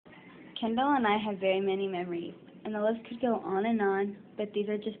Kendall and I have very many memories, and the list could go on, but these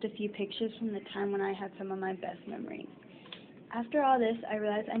are just a few pictures from the time when I had some of my best memories. After all this, I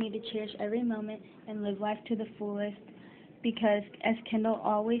realized I need to cherish every moment and live life to the fullest because, as Kendall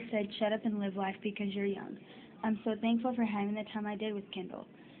always said, shut up and live life because you're young. I'm so thankful for having the time I did with Kendall.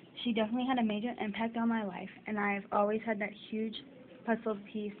 She definitely had a major impact on my life, and I have always had that huge puzzle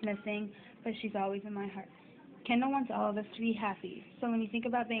piece missing, but she's always in my heart. Kendall wants all of us to be happy, so when you think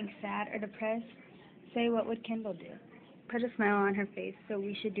about being sad or depressed, say what would Kendall do? Put a smile on her face, so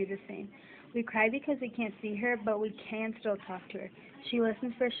we should do the same. We cry because we can't see her, but we can still talk to her. She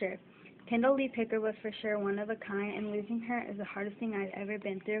listens for sure. Kendall Lee Picker was for sure one of a kind, and losing her is the hardest thing I've ever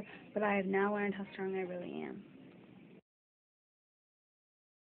been through, but I have now learned how strong I really am.